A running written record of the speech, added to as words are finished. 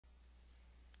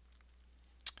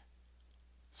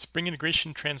Spring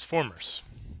integration transformers.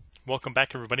 Welcome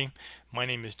back, everybody. My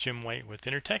name is Jim White with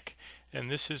Intertech, and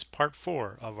this is part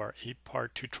 4 of our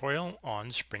 8-part tutorial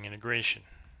on Spring integration.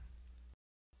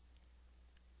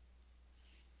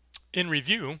 In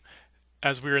review,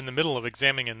 as we are in the middle of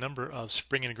examining a number of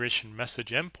Spring integration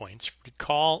message endpoints,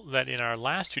 recall that in our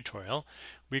last tutorial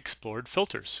we explored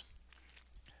filters.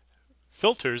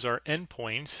 Filters are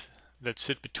endpoints that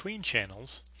sit between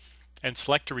channels and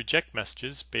select or reject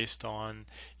messages based on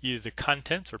either the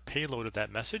contents or payload of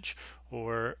that message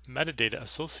or metadata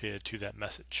associated to that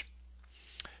message.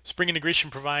 Spring integration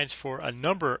provides for a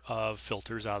number of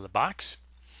filters out of the box,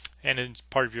 and in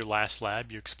part of your last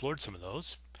lab you explored some of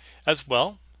those. As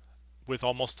well, with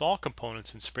almost all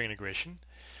components in Spring integration,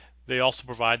 they also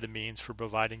provide the means for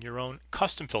providing your own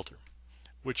custom filter,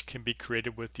 which can be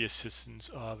created with the assistance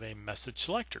of a message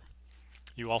selector.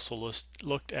 You also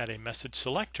looked at a message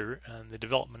selector and the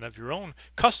development of your own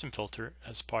custom filter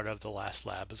as part of the last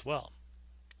lab as well.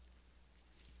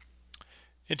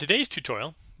 In today's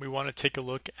tutorial, we want to take a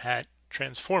look at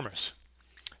transformers.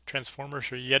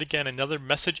 Transformers are yet again another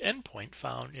message endpoint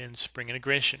found in Spring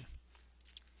integration.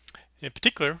 In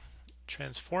particular,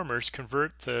 transformers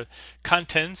convert the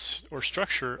contents or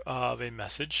structure of a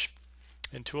message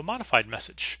into a modified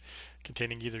message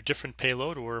containing either different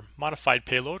payload or modified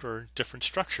payload or different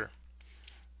structure.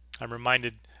 I'm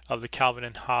reminded of the Calvin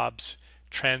and Hobbes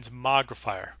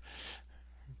transmogrifier.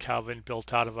 Calvin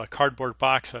built out of a cardboard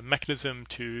box a mechanism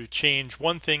to change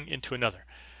one thing into another.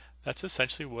 That's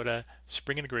essentially what a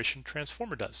Spring integration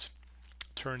transformer does.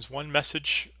 It turns one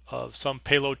message of some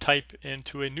payload type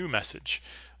into a new message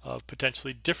of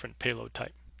potentially different payload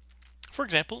type. For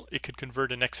example, it could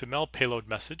convert an XML payload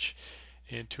message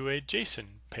into a JSON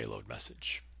payload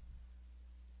message.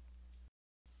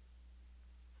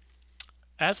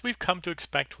 As we've come to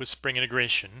expect with Spring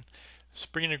integration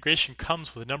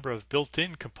comes with a number of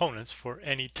built-in components for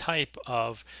any type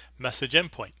of message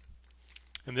endpoint.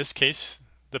 In this case,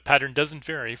 the pattern doesn't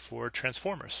vary for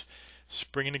transformers.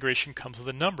 Spring integration comes with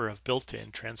a number of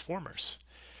built-in transformers.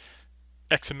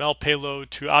 XML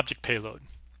payload to object payload,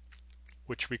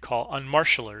 which we call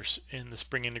unmarshallers in the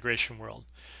Spring integration world.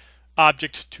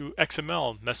 Object to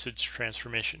XML message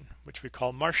transformation, which we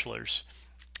call marshallers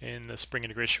in the Spring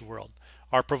integration world,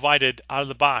 are provided out of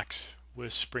the box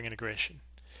with Spring integration.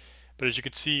 But as you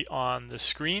can see on the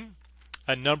screen,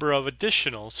 a number of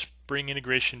additional Spring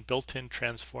integration built-in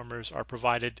transformers are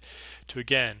provided to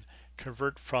again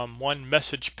convert from one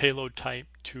message payload type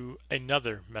to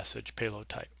another message payload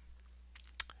type.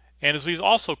 And as we've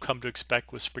also come to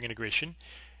expect with Spring integration,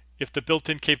 if the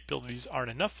built-in capabilities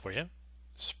aren't enough for you,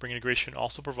 Spring integration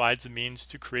also provides the means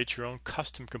to create your own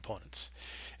custom components.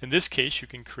 In this case, you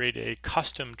can create a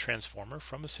custom transformer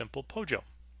from a simple POJO.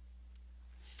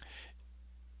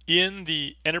 In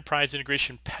the enterprise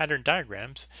integration pattern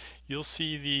diagrams, you'll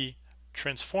see the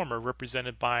transformer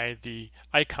represented by the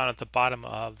icon at the bottom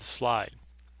of the slide.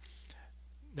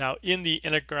 Now, in the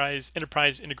enterprise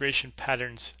integration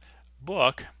patterns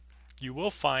book, you will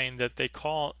find that they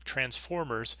call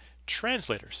transformers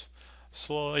translators.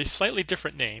 So a slightly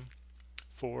different name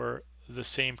for the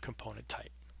same component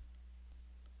type.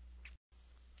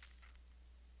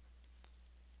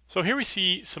 So here we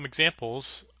see some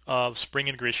examples of Spring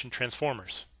integration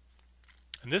transformers.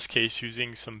 In this case,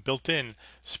 using some built-in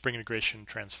Spring integration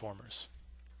transformers.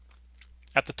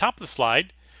 At the top of the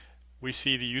slide, we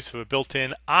see the use of a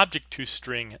built-in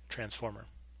object-to-string transformer.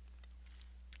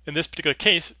 In this particular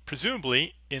case,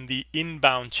 presumably in the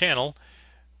inbound channel,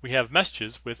 we have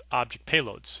messages with object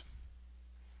payloads.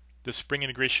 The Spring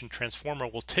integration transformer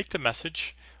will take the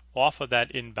message off of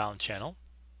that inbound channel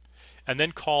and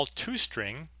then call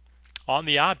toString on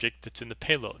the object that's in the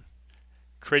payload,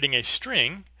 creating a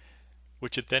string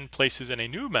which it then places in a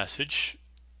new message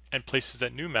and places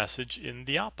that new message in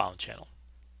the outbound channel.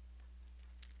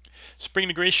 Spring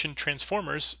integration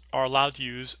transformers are allowed to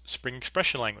use Spring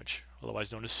expression language,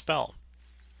 otherwise known as spell.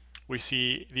 We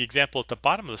see the example at the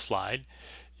bottom of the slide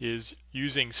is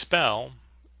using spell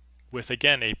with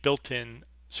again a built-in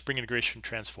Spring integration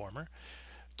transformer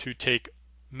to take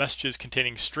messages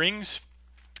containing strings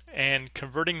and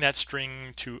converting that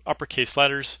string to uppercase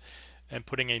letters and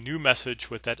putting a new message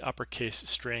with that uppercase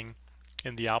string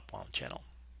in the outbound channel.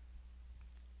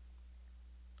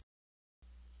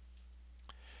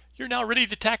 You're now ready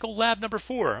to tackle lab number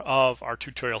 4 of our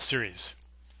tutorial series.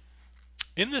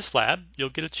 In this lab, you'll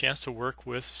get a chance to work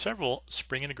with several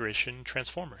Spring integration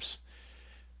transformers.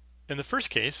 In the first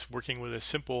case, working with a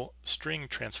simple string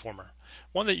transformer,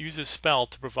 one that uses spell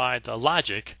to provide the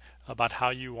logic about how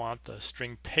you want the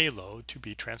string payload to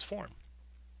be transformed.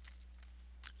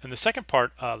 In the second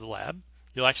part of the lab,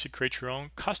 you'll actually create your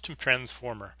own custom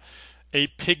transformer, a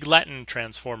Pig Latin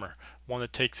transformer, one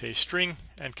that takes a string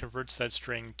and converts that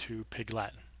string to Pig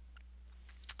Latin.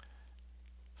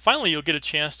 Finally, you'll get a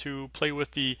chance to play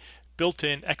with the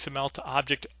built-in XML to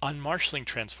object unmarshalling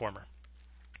transformer,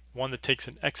 one that takes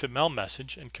an XML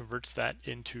message and converts that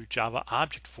into Java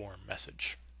object form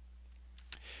message.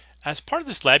 As part of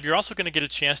this lab, you're also going to get a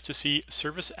chance to see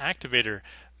service activator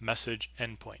message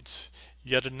endpoints,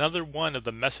 yet another one of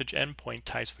the message endpoint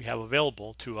types we have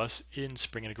available to us in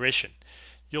Spring Integration.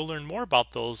 You'll learn more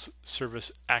about those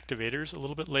service activators a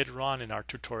little bit later on in our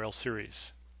tutorial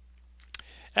series.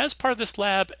 As part of this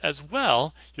lab as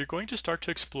well, you're going to start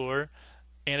to explore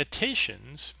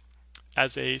annotations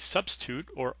as a substitute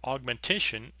or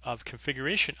augmentation of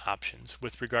configuration options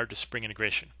with regard to Spring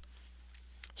Integration.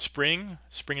 Spring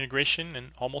Integration,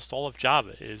 and almost all of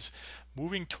Java is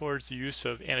moving towards the use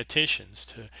of annotations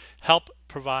to help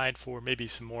provide for maybe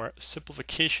some more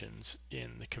simplifications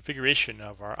in the configuration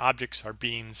of our objects, our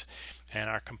beans, and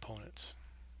our components.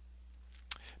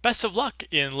 Best of luck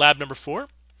in lab number 4,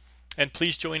 and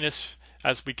please join us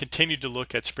as we continue to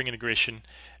look at Spring Integration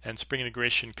and Spring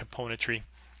Integration componentry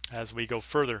as we go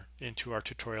further into our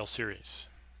tutorial series.